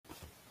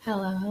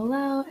Hello,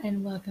 hello,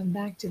 and welcome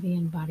back to the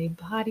Embodied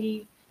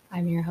Body.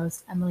 I'm your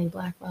host, Emily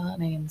Blackwell,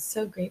 and I am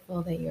so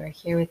grateful that you are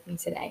here with me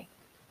today.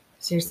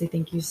 Seriously,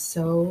 thank you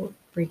so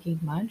freaking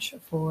much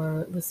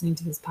for listening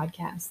to this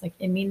podcast. Like,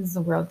 it means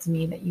the world to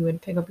me that you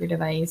would pick up your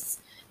device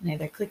and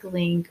either click a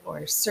link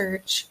or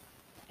search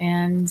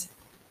and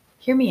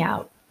hear me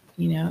out,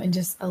 and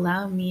just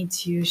allow me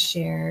to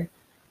share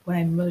what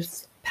I'm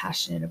most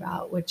passionate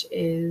about, which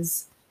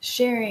is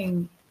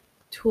sharing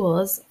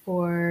tools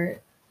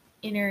for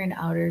inner and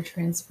outer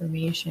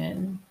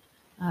transformation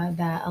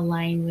that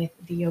align with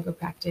the yoga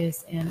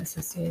practice and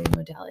associated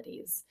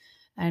modalities,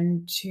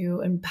 and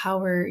to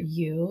empower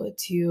you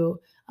to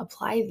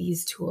apply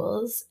these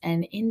tools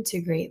and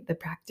integrate the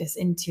practice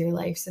into your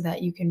life so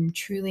that you can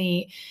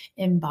truly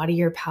embody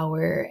your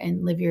power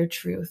and live your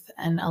truth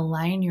and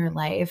align your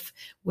life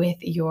with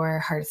your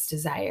heart's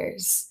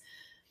desires.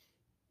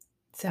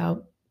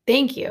 So,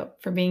 thank you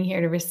for being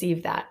here to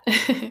receive that.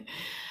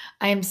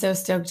 I am so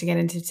stoked to get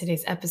into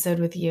today's episode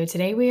with you.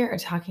 Today, we are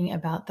talking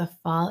about the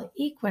fall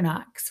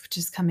equinox, which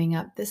is coming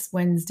up this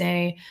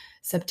Wednesday,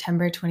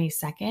 September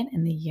 22nd,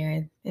 and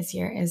this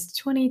year is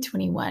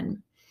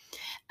 2021.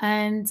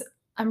 And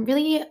I'm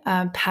really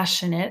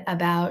passionate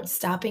about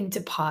stopping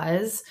to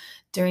pause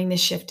during the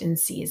shift in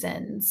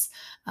seasons.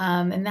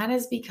 And that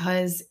is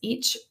because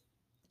each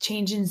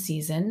change in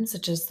season,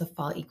 such as the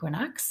fall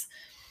equinox,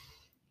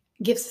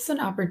 gives us an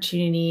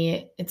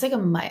opportunity. It's like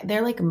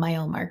they're like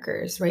mile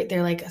markers, right?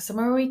 They're like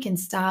somewhere where we can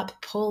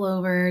stop, pull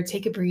over,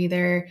 take a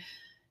breather,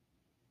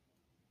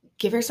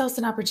 give ourselves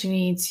an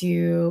opportunity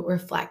to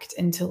reflect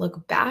and to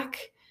look back,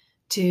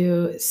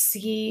 to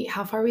see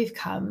how far we've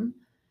come,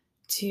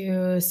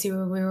 to see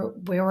where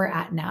we're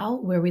at now,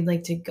 where we'd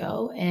like to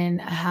go,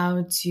 and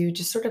how to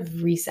just sort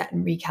of reset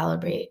and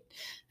recalibrate,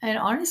 and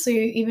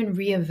honestly, even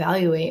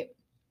reevaluate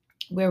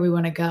where we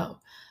want to go.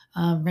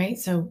 Right.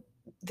 So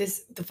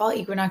the fall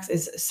equinox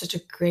is such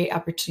a great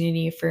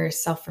opportunity for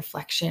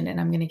self-reflection.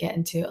 And I'm going to get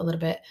into a little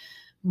bit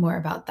more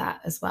about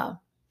that as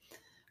well.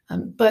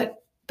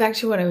 But back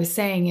to what I was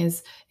saying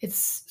is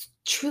it's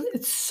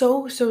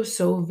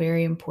so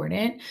very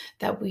important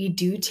that we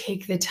do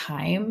take the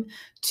time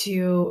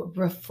to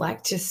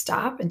reflect, to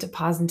stop and to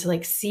pause and to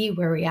like see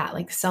where we're at,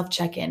 like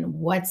self-check-in,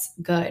 what's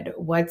good,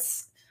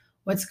 what's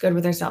good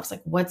with ourselves,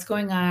 like what's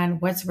going on,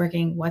 what's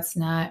working, what's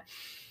not.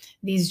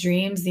 These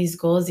dreams, these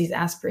goals, these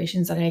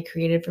aspirations that I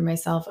created for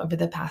myself over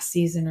the past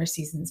season or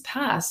seasons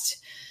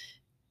past,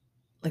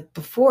 like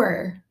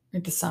before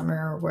the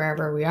summer or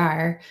wherever we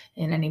are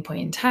in any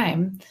point in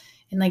time,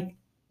 and like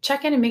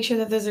check in and make sure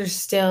that those are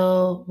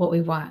still what we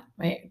want,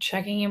 right?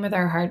 Checking in with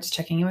our hearts,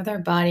 checking in with our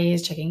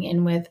bodies, checking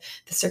in with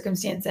the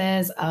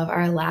circumstances of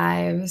our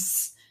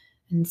lives,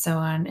 and so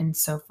on and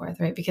so forth,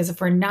 right? Because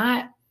if we're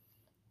not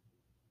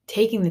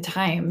taking the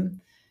time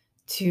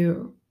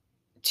to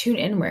tune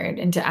inward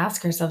and to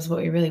ask ourselves what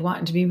we really want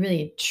and to be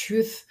really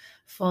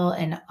truthful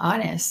and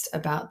honest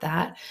about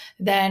that,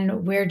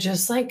 then we're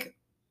just like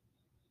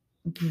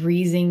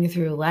breezing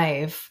through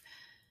life.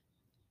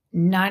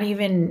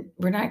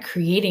 We're not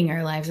creating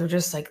our lives. We're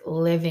just like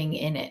living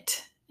in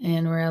it,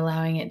 and we're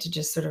allowing it to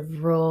just sort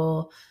of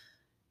roll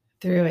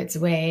through its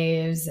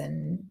waves.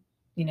 And,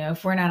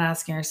 if we're not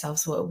asking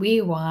ourselves what we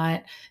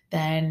want,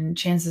 then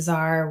chances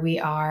are we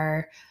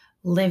are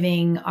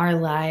living our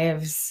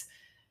lives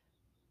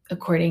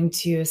according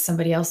to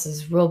somebody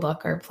else's rule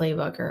book or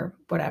playbook or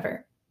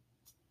whatever.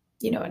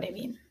 You know what I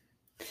mean?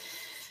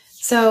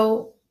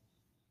 So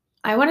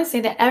I want to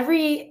say that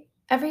every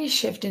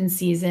shift in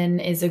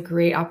season is a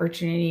great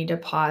opportunity to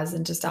pause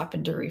and to stop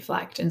and to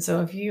reflect. And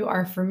so if you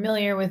are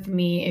familiar with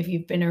me, if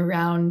you've been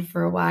around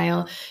for a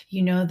while,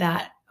 you know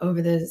that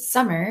over the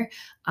summer,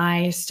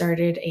 I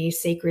started a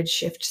sacred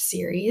shift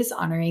series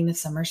honoring the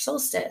summer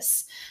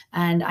solstice.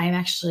 And I'm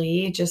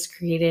actually just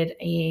created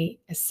the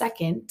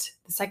second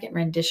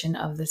rendition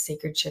of the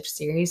sacred shift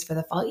series for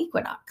the fall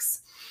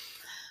equinox.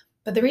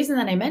 But the reason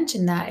that I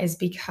mentioned that is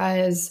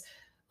because,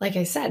 like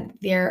I said,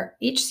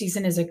 each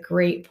season is a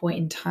great point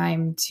in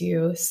time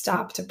to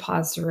stop, to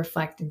pause, to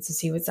reflect, and to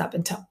see what's up,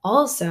 and to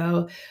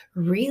also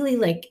really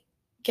like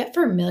get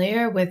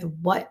familiar with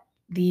what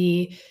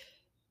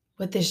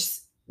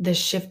this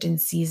shift in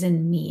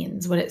season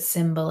means, what it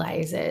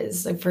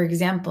symbolizes. Like, for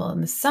example,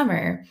 in the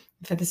summer,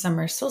 for the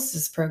summer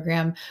solstice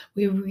program,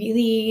 we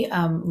really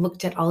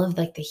looked at all of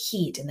like the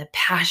heat and the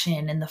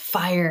passion and the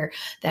fire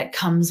that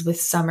comes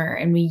with summer,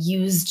 and we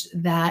used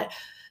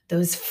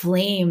those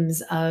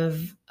flames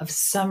of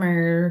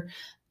summer,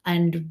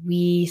 and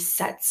we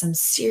set some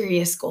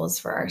serious goals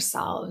for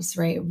ourselves,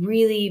 right?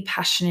 Really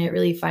passionate,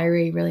 really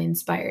fiery, really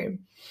inspired.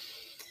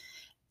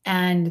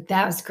 And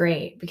that was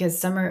great because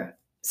summer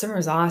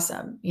was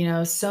awesome.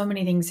 So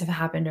many things have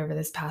happened over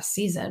this past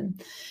season.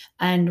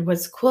 And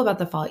what's cool about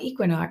the fall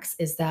equinox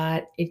is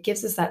that it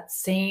gives us that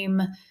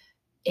same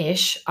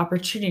ish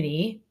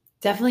opportunity,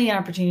 definitely an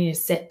opportunity to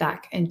sit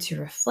back and to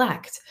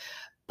reflect.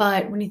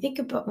 But when we think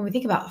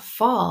about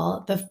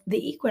fall, the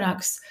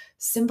equinox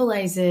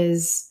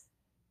symbolizes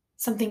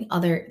something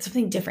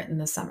different than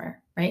the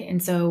summer, right?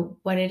 And so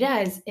what it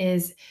does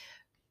is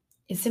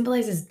it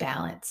symbolizes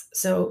balance.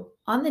 So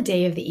on the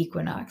day of the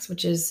equinox,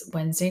 which is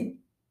Wednesday,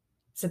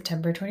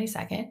 September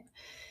 22nd,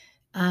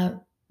 uh,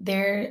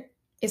 there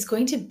is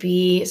going to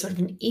be sort of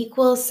an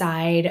equal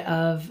side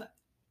of,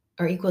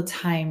 or equal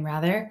time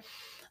rather,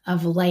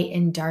 of light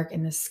and dark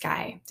in the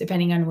sky,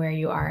 depending on where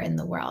you are in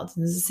the world.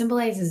 And this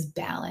symbolizes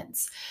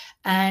balance.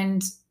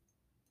 And,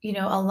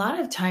 a lot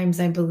of times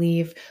I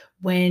believe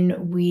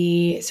when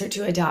we start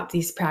to adopt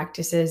these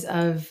practices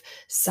of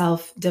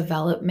self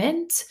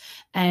development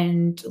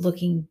and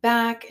looking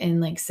back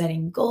and like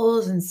setting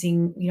goals and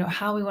seeing,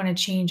 how we want to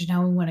change and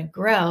how we want to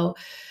grow,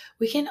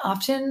 we can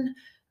often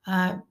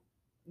uh,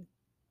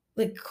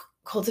 like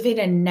cultivate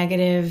a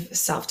negative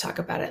self talk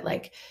about it,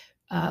 like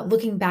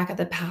looking back at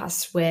the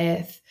past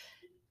with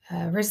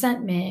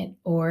resentment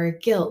or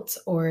guilt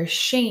or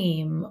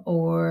shame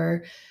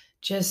or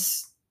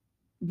just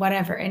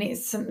whatever. And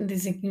it's some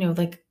these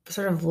like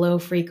sort of low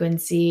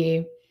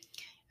frequency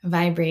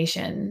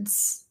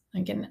vibrations,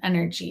 like in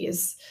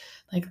energies,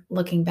 like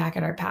looking back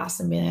at our past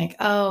and being like,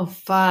 oh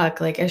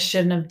fuck, like I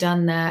shouldn't have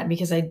done that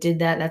because I did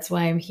that. That's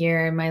why I'm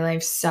here and my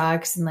life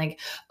sucks. And like,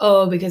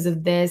 oh, because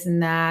of this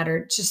and that,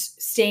 or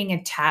just staying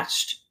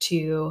attached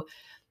to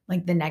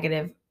like the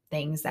negative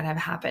things that have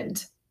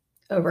happened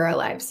over our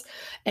lives.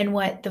 And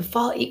what the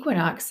fall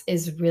equinox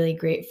is really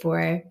great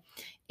for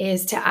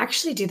is to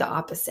actually do the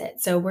opposite.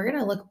 So we're going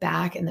to look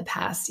back in the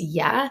past,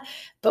 yeah,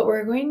 but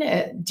we're going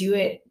to do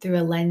it through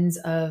a lens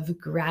of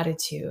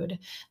gratitude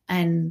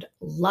and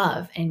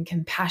love and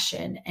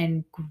compassion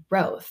and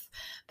growth.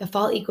 The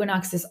fall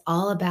equinox is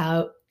all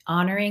about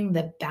honoring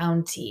the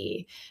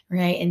bounty,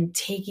 right? And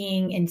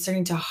taking and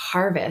starting to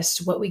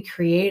harvest what we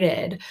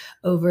created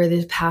over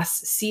the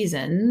past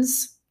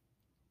seasons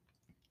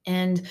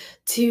and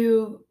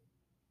to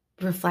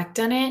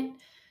reflect on it,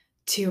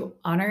 to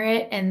honor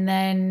it. And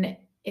then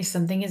if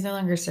something is no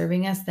longer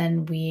serving us,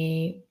 then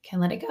we can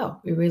let it go.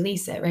 We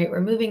release it, right?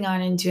 We're moving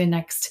on into a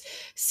next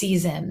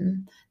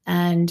season.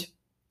 And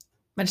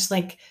much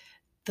like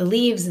the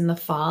leaves in the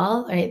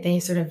fall, right? They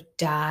sort of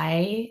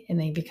die and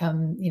they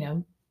become,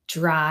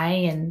 dry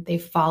and they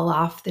fall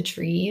off the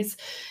trees.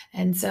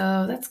 And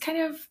so that's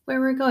kind of where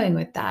we're going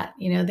with that.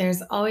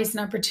 There's always an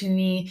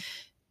opportunity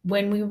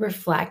when we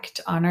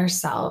reflect on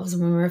ourselves,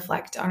 when we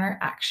reflect on our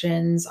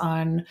actions,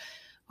 on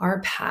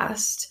our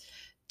past,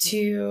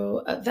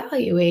 to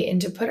evaluate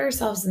and to put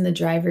ourselves in the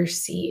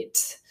driver's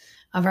seat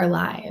of our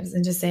lives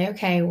and to say,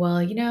 okay,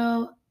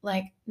 well,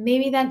 like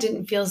maybe that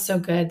didn't feel so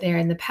good there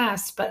in the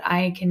past, but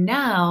I can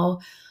now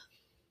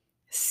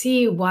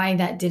see why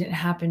that didn't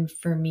happen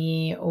for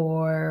me,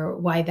 or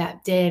why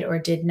that did or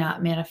did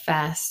not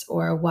manifest,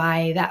 or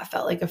why that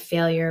felt like a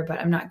failure, but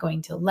I'm not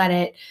going to let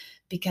it,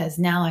 because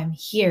now I'm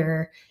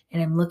here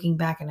and I'm looking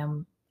back and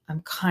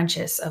I'm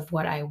conscious of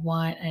what I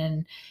want.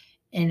 And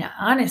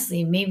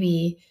honestly,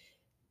 maybe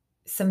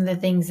some of the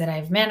things that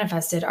I've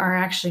manifested are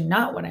actually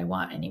not what I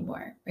want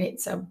anymore, right?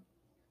 So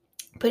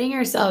putting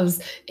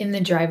ourselves in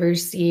the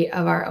driver's seat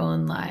of our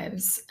own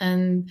lives.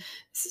 And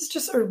this is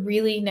just a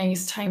really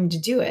nice time to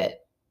do it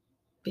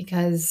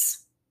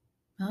because,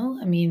 well,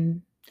 I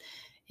mean,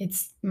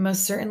 it's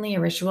most certainly a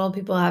ritual.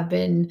 People have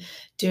been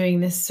doing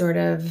this sort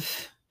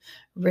of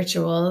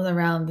ritual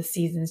around the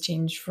seasons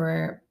change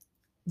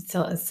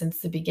since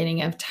the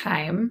beginning of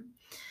time.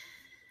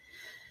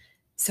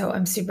 So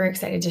I'm super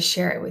excited to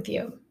share it with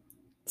you.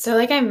 So,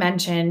 like I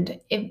mentioned,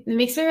 it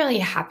makes me really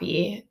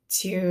happy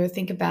to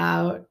think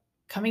about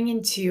coming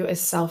into a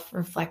self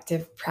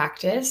reflective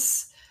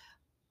practice,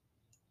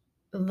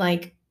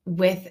 like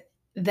with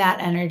that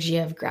energy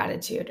of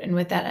gratitude and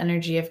with that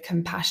energy of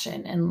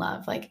compassion and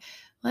love. Like,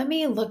 let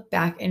me look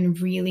back and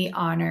really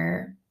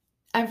honor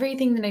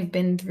everything that I've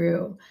been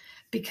through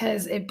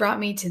because it brought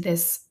me to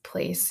this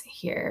place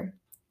here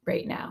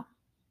right now.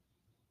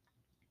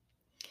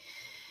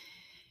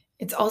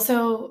 It's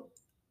also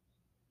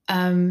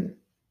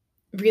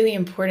really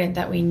important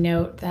that we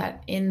note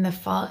that in the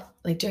fall,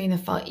 like during the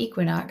fall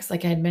equinox,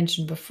 like I had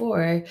mentioned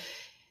before,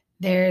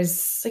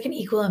 there's like an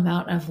equal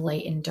amount of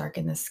light and dark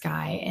in the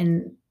sky.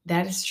 And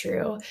that is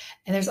true.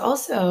 And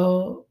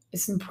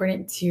it's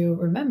important to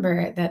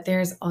remember that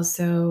there's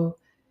also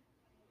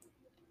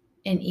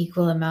an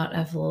equal amount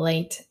of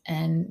light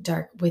and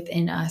dark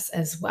within us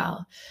as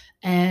well.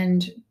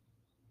 And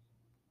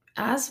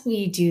as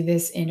we do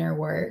this inner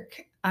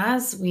work,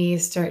 as we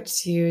start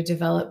to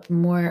develop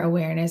more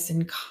awareness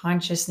and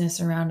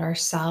consciousness around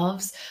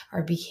ourselves,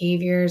 our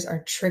behaviors,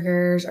 our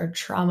triggers, our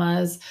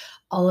traumas,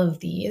 all of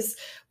these,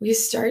 we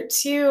start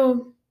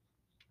to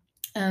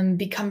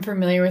become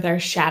familiar with our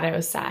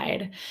shadow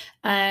side.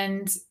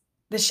 And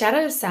the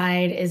shadow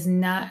side is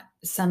not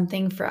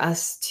something for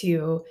us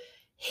to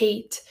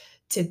hate,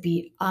 to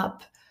beat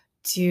up,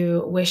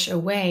 to wish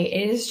away.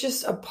 It is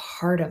just a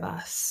part of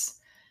us,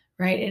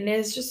 right? It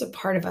is just a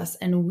part of us.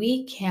 And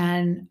we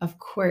can, of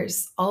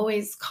course,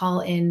 always call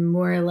in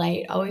more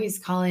light, always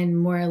call in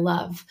more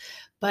love.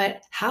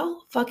 But how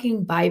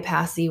fucking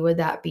bypassy would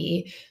that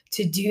be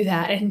to do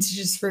that and to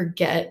just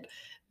forget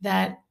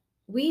that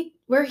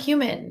we're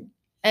human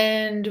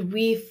and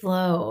we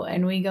flow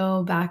and we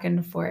go back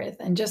and forth.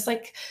 And just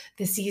like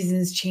the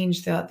seasons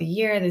change throughout the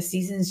year, the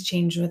seasons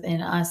change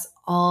within us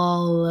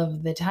all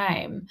of the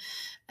time.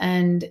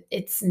 And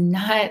it's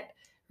not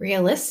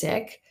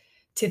realistic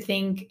to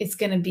think it's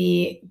going to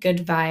be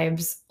good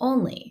vibes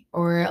only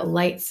or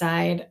light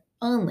side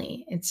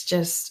only. It's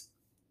just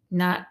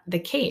not the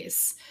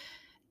case.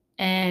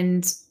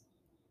 And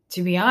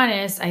to be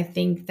honest, I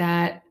think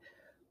that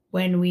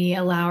when we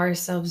allow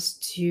ourselves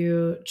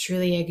to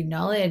truly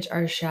acknowledge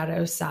our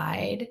shadow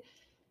side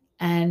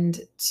and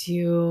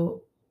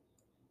to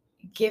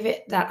give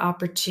it that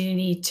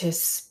opportunity to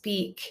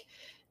speak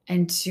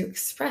and to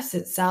express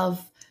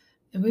itself,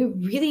 we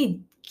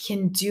really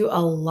can do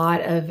a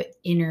lot of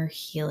inner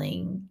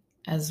healing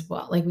as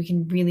well. Like we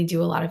can really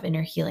do a lot of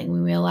inner healing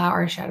when we allow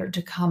our shadow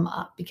to come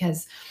up,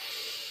 because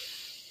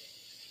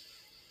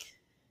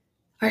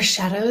our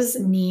shadows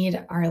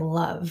need our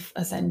love,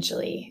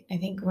 essentially. I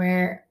think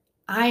where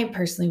I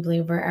personally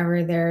believe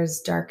wherever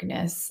there's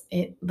darkness,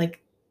 it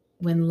like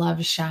when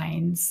love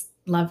shines,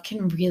 love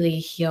can really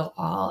heal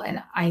all.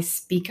 And I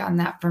speak on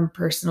that from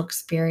personal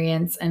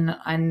experience and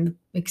on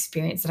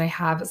experience that I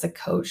have as a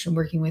coach and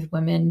working with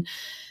women.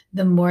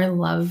 The more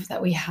love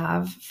that we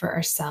have for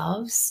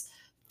ourselves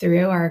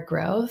through our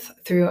growth,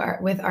 through our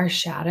with our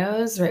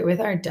shadows, right, with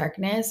our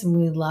darkness, and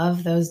we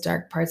love those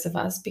dark parts of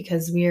us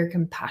because we are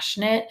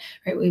compassionate,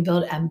 right? We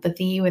build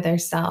empathy with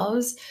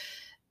ourselves.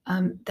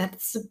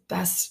 That's the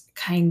best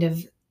kind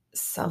of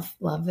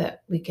self-love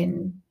that we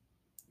can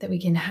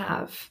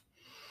have.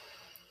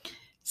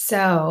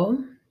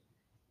 So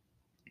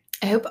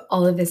I hope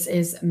all of this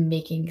is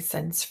making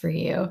sense for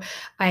you.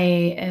 I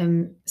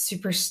am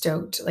super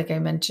stoked, like I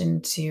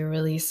mentioned, to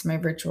release my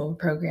virtual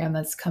program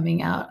that's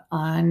coming out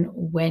on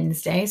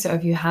Wednesday. So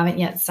if you haven't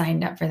yet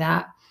signed up for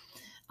that,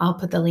 I'll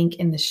put the link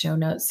in the show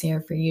notes here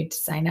for you to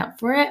sign up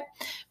for it,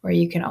 or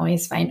you can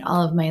always find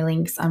all of my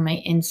links on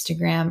my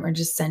Instagram or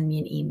just send me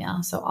an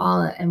email. So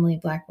all at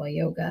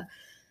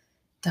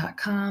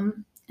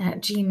emilyblackwellyoga.com,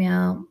 at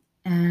Gmail,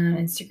 and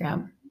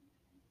Instagram.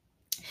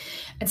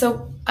 And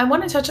so I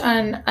want to touch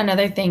on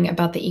another thing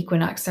about the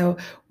equinox. So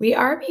we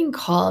are being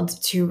called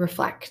to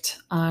reflect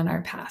on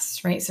our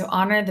past, right? So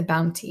honor the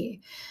bounty.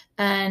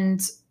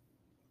 And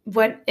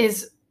what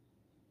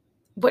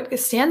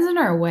stands in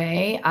our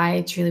way,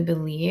 I truly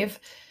believe,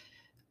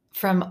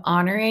 from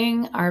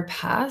honoring our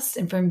past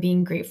and from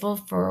being grateful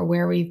for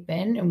where we've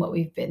been and what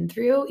we've been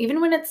through, even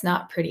when it's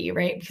not pretty,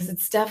 right? Because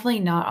it's definitely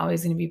not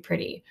always going to be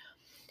pretty.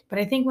 But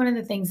I think one of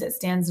the things that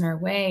stands in our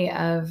way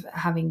of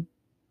having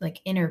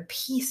like inner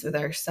peace with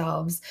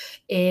ourselves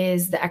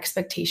is the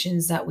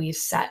expectations that we've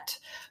set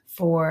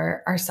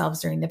for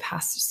ourselves during the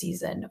past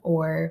season,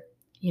 or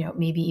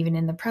maybe even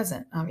in the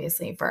present,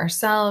 obviously, for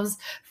ourselves,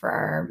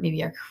 for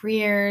maybe our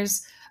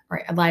careers,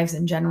 our lives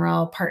in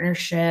general,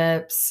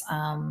 partnerships,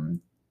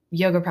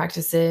 yoga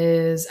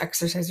practices,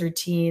 exercise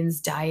routines,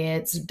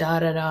 diets, da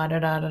da da da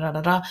da da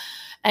da da.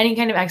 Any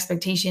kind of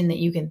expectation that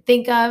you can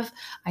think of,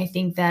 I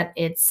think that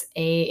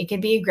it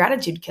can be a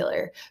gratitude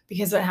killer,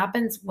 because what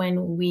happens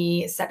when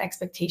we set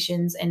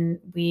expectations and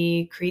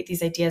we create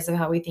these ideas of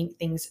how we think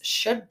things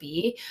should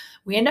be,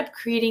 we end up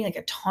creating like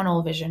a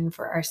tunnel vision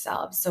for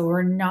ourselves. So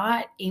we're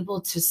not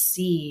able to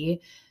see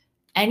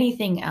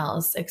anything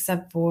else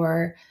except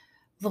for,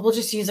 we'll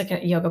just use like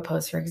a yoga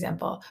pose, for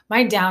example.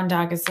 My down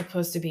dog is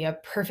supposed to be a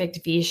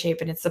perfect V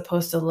shape and it's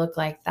supposed to look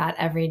like that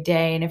every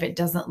day. And if it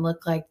doesn't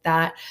look like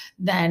that,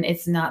 then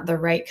it's not the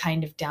right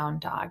kind of down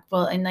dog.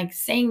 Well, and like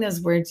saying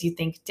those words, you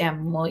think,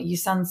 damn, well, you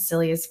sound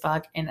silly as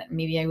fuck. And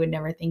maybe I would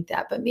never think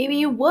that, but maybe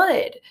you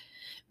would.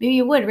 Maybe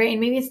you would, right?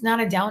 And maybe it's not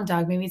a down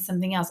dog. Maybe it's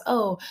something else.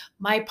 Oh,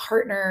 my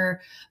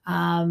partner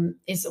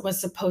was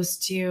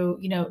supposed to,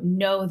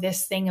 know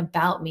this thing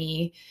about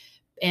me,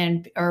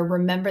 or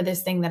remember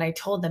this thing that I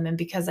told them. And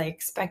because I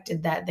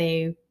expected that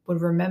they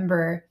would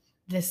remember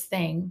this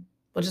thing,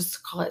 we'll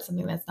just call it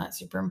something that's not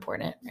super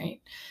important,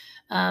 right?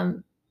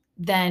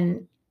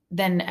 Then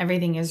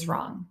everything is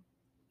wrong.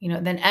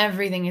 Then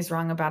everything is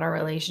wrong about our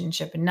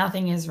relationship and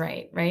nothing is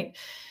right, right?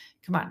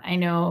 Come on, I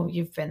know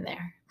you've been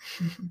there.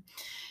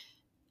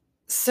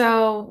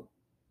 So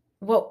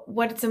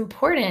what's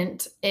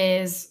important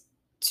is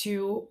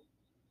to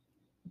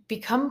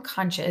become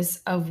conscious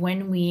of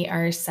when we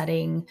are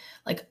setting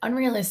like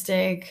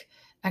unrealistic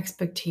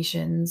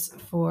expectations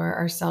for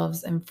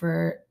ourselves and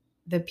for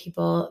the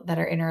people that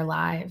are in our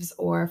lives,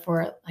 or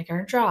for like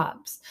our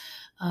jobs,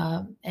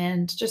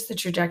 and just the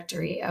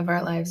trajectory of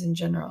our lives in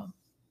general,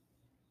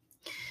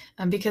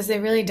 because they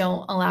really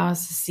don't allow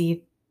us to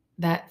see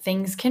that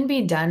things can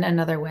be done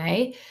another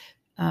way.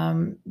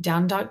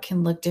 Down dog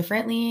can look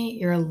differently.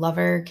 Your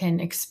lover can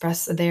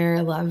express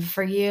their love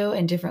for you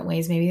in different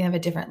ways. Maybe they have a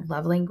different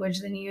love language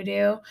than you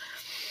do.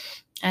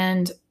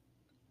 And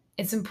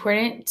it's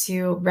important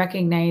to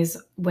recognize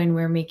when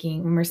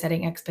we're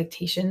setting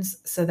expectations,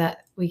 so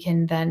that we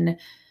can then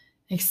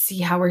see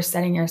how we're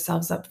setting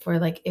ourselves up for,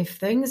 like, if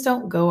things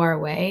don't go our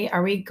way,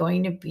 are we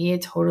going to be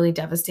totally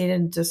devastated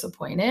and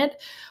disappointed?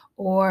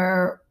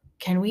 Or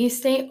can we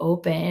stay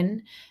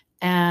open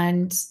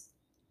and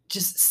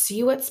just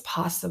see what's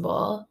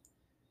possible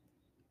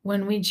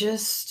when we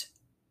just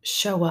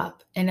show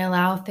up and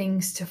allow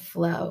things to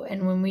flow.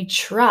 And when we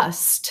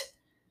trust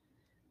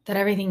that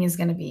everything is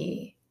going to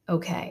be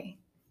okay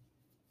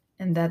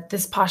and that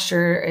this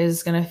posture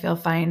is going to feel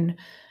fine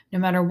no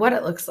matter what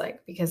it looks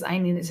like, because I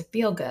need it to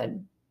feel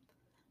good.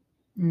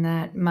 And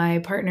that my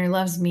partner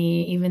loves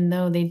me even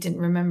though they didn't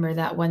remember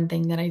that one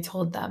thing that I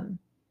told them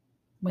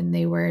when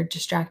they were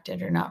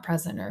distracted or not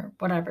present or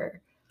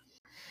whatever.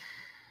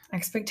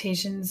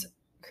 Expectations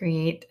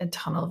create a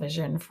tunnel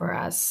vision for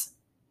us,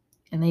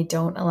 and they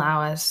don't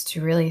allow us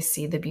to really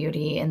see the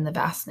beauty and the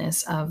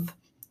vastness of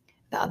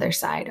the other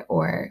side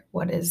or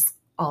what is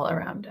all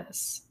around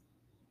us.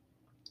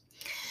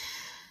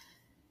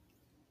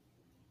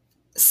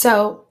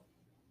 So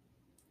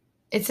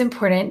it's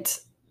important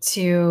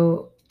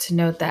to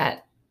note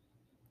that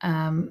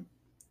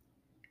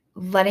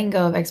letting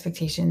go of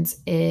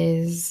expectations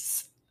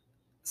is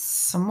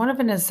somewhat of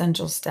an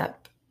essential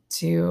step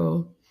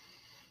to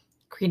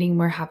creating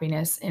more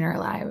happiness in our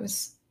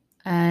lives,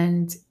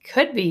 and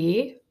could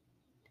be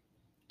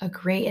a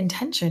great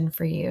intention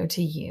for you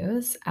to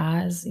use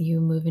as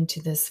you move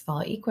into this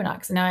fall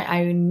equinox. Now,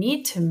 I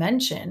need to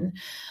mention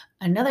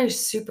another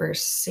super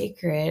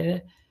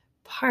sacred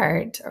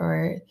part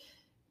or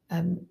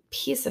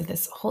piece of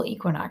this whole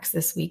equinox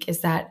this week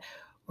is that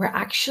we're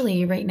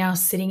actually right now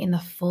sitting in the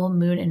full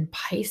moon in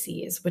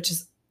Pisces, which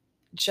is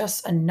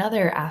just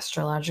another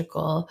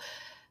astrological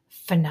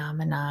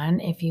phenomenon,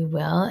 if you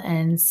will,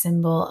 and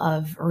symbol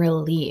of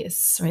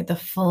release, right? The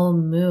full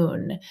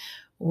moon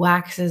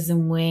waxes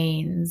and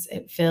wanes,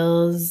 it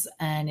fills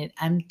and it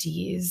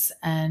empties,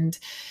 and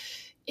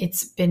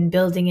it's been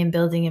building and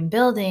building and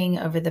building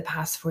over the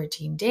past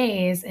 14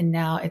 days, and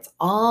now it's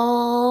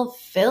all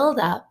filled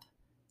up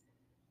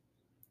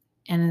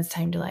and it's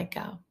time to let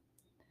go.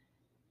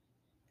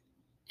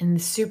 And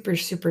the super,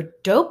 super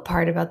dope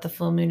part about the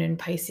full moon in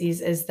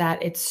Pisces is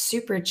that it's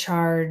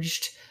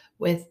supercharged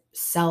with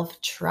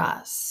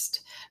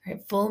self-trust,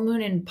 right? Full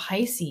moon in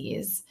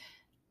Pisces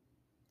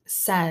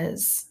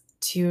says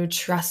to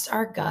trust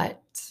our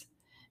gut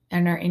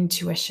and our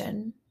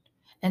intuition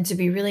and to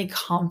be really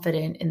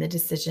confident in the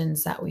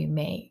decisions that we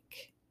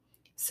make.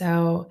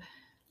 So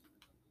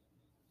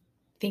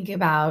think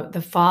about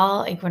the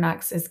fall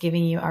equinox is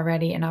giving you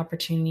already an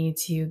opportunity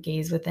to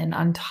gaze within.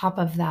 On top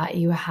of that,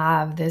 you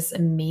have this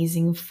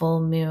amazing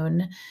full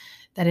moon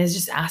that is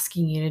just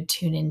asking you to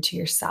tune into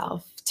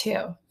yourself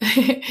too.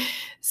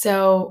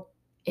 So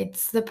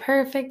it's the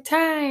perfect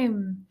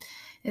time.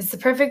 It's the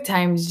perfect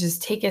time to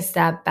just take a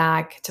step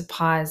back, to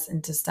pause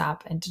and to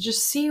stop and to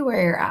just see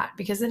where you're at,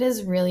 because it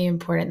is really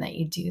important that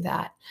you do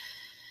that.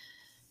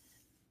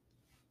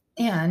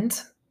 And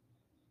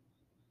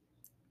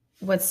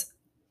what's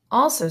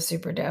also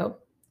super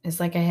dope is,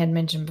 like I had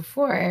mentioned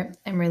before,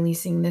 I'm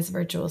releasing this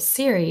virtual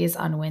series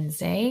on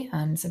Wednesday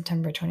on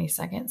September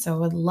 22nd. So I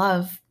would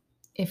love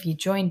if you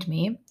joined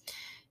me.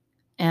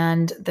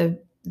 And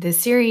the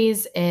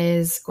series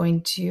is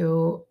going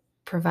to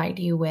provide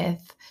you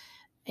with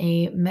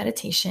a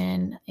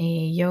meditation, a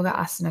yoga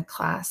asana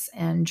class,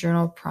 and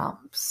journal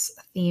prompts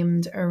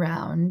themed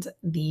around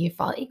the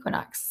fall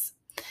equinox.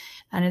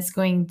 And it's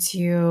going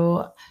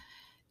to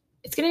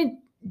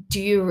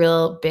do you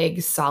real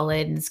big,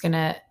 solid,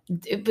 and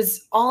it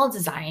was all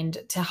designed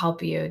to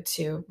help you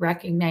to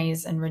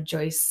recognize and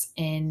rejoice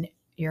in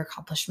your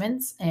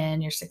accomplishments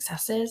and your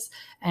successes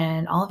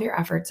and all of your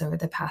efforts over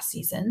the past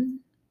season.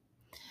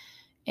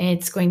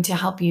 It's going to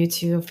help you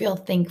to feel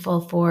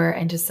thankful for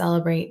and to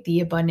celebrate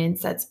the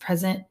abundance that's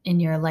present in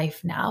your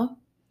life now,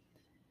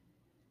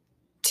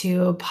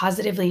 to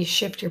positively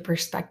shift your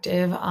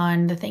perspective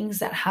on the things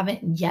that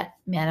haven't yet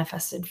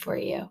manifested for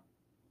you,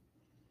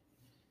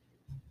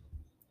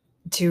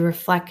 to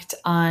reflect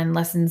on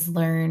lessons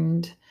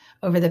learned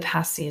over the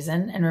past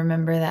season and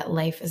remember that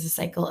life is a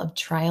cycle of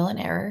trial and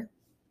error,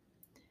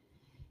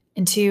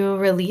 and to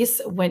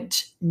release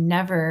what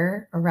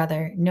never, or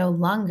rather no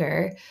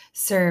longer,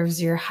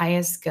 serves your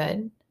highest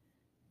good,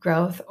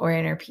 growth, or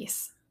inner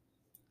peace.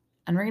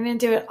 And we're going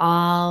to do it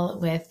all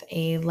with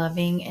a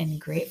loving and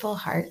grateful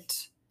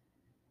heart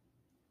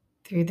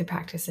through the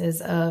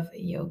practices of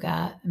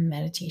yoga,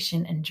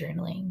 meditation, and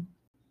journaling.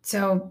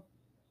 So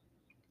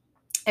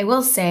I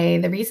will say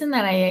the reason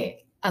that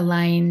I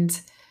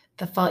aligned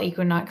the fall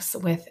equinox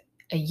with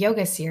a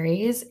yoga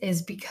series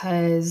is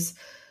because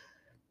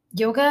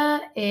yoga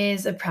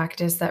is a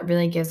practice that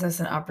really gives us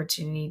an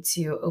opportunity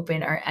to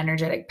open our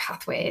energetic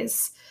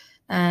pathways.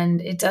 And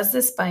it does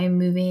this by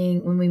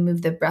when we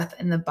move the breath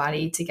and the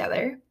body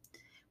together,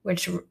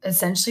 which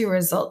essentially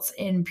results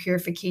in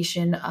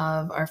purification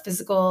of our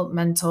physical,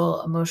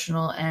 mental,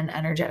 emotional, and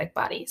energetic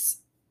bodies.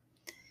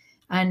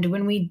 And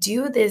when we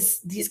do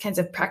these kinds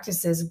of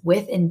practices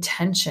with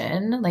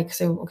intention, like,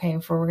 so, okay,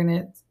 if we're going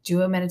to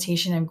do a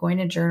meditation, I'm going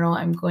to journal,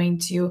 I'm going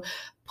to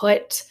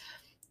put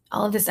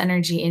all of this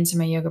energy into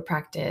my yoga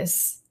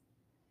practice.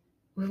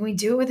 When we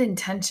do it with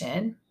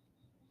intention,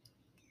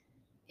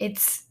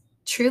 it's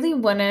truly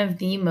one of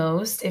the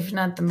most, if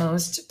not the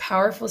most,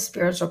 powerful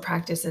spiritual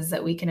practices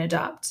that we can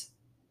adopt.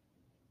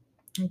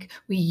 Like,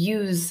 we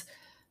use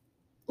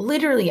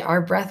literally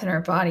our breath in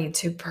our body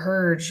to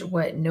purge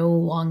what no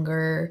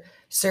longer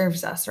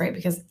serves us, right?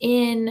 Because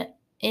in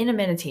a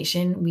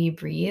meditation, we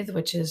breathe,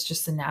 which is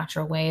just a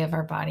natural way of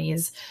our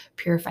bodies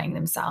purifying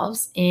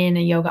themselves. In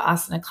a yoga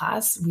asana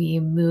class, we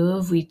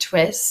move, we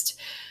twist,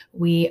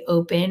 we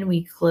open,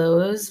 we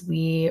close,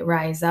 we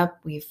rise up,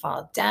 we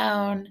fall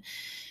down.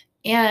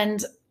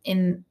 And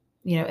in,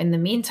 in the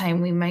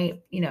meantime, we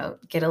might,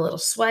 get a little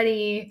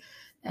sweaty.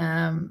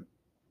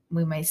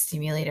 We might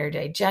stimulate our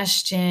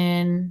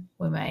digestion.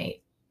 We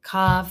might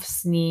cough,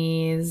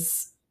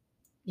 sneeze,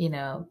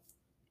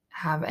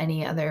 have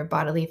any other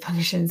bodily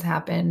functions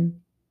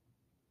happen.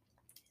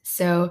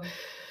 So,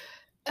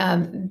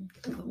 um,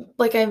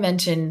 like I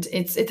mentioned,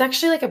 it's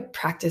actually like a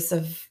practice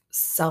of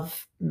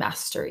self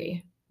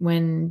mastery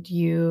when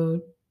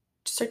you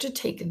start to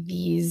take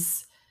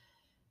these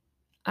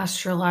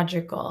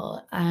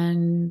astrological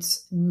and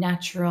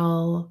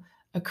natural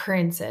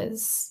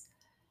occurrences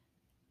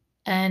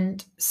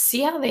and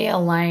see how they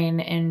align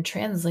and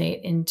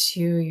translate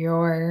into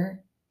your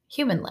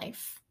human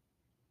life.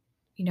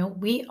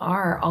 We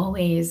are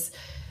always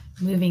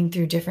moving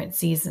through different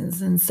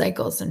seasons and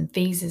cycles and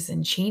phases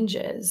and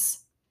changes.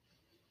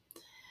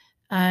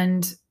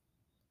 And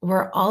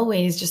we're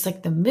always just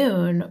like the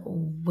moon,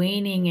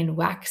 waning and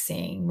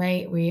waxing,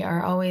 right? We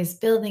are always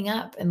building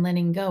up and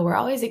letting go. We're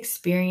always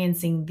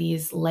experiencing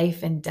these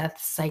life and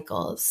death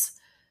cycles.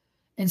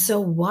 And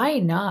so, why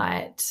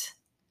not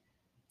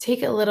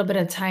take a little bit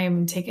of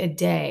time, take a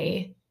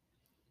day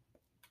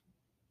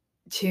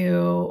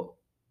to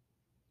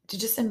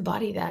just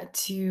embody that,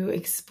 to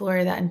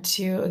explore that, and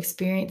to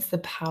experience the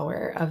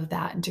power of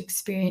that, and to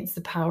experience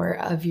the power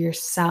of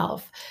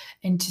yourself,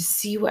 and to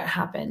see what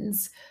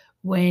happens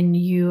when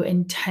you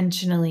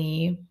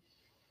intentionally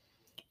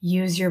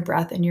use your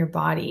breath and your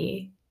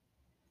body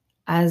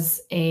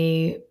as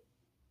a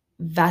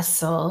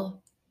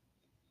vessel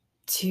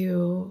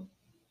to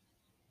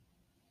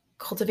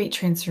cultivate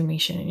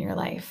transformation in your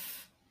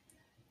life,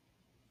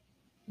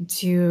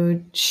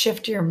 to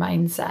shift your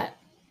mindset,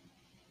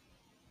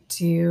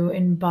 to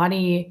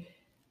embody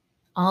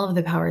all of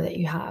the power that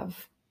you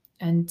have,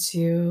 and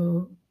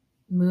to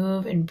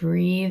move and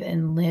breathe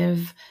and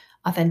live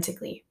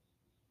authentically.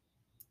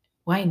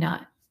 Why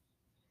not?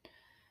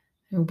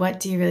 What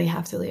do you really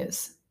have to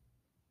lose?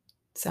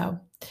 So,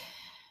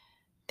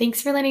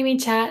 thanks for letting me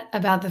chat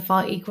about the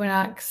fall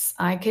equinox.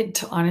 I could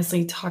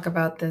honestly talk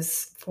about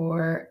this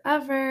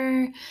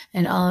forever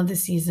and all of the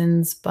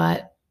seasons,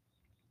 but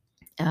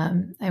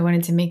I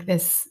wanted to make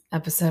this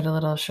episode a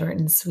little short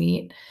and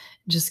sweet,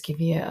 just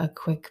give you a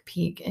quick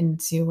peek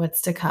into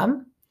what's to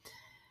come.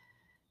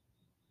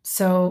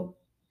 So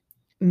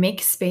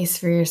make space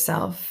for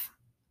yourself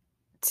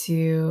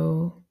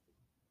to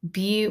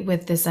be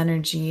with this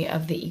energy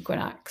of the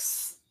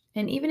equinox.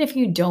 And even if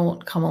you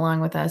don't come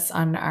along with us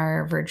on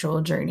our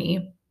virtual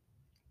journey,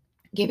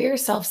 give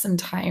yourself some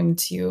time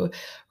to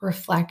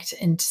reflect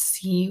and to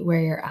see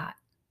where you're at,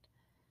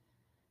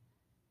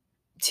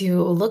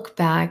 to look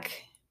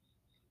back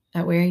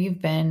at where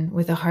you've been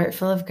with a heart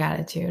full of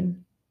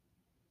gratitude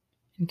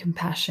and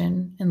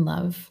compassion and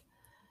love,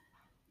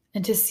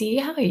 and to see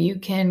how you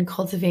can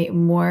cultivate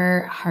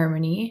more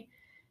harmony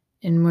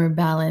and more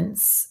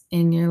balance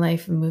in your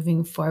life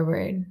moving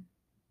forward.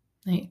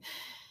 Like,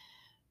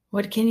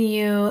 what can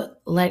you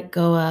let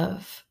go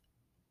of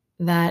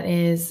that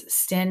is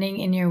standing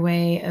in your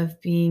way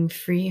of being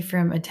free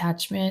from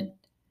attachment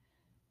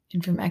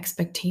and from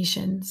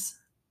expectations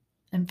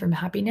and from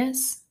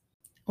happiness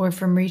or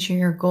from reaching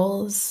your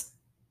goals?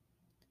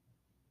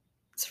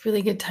 It's a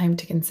really good time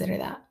to consider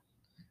that.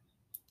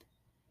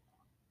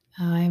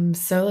 I'm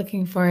so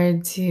looking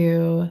forward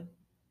to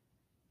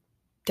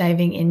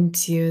diving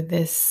into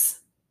this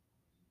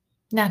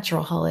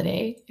natural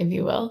holiday, if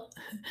you will,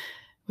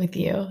 with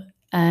you,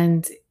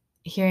 and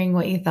hearing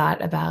what you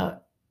thought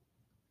about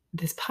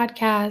this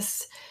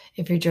podcast.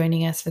 If you're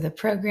joining us for the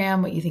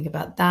program, what you think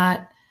about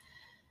that.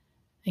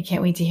 I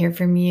can't wait to hear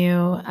from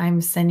you.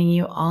 I'm sending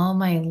you all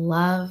my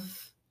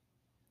love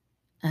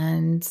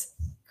and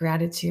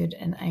gratitude,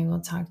 and I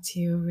will talk to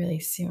you really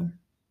soon.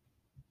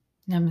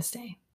 Namaste.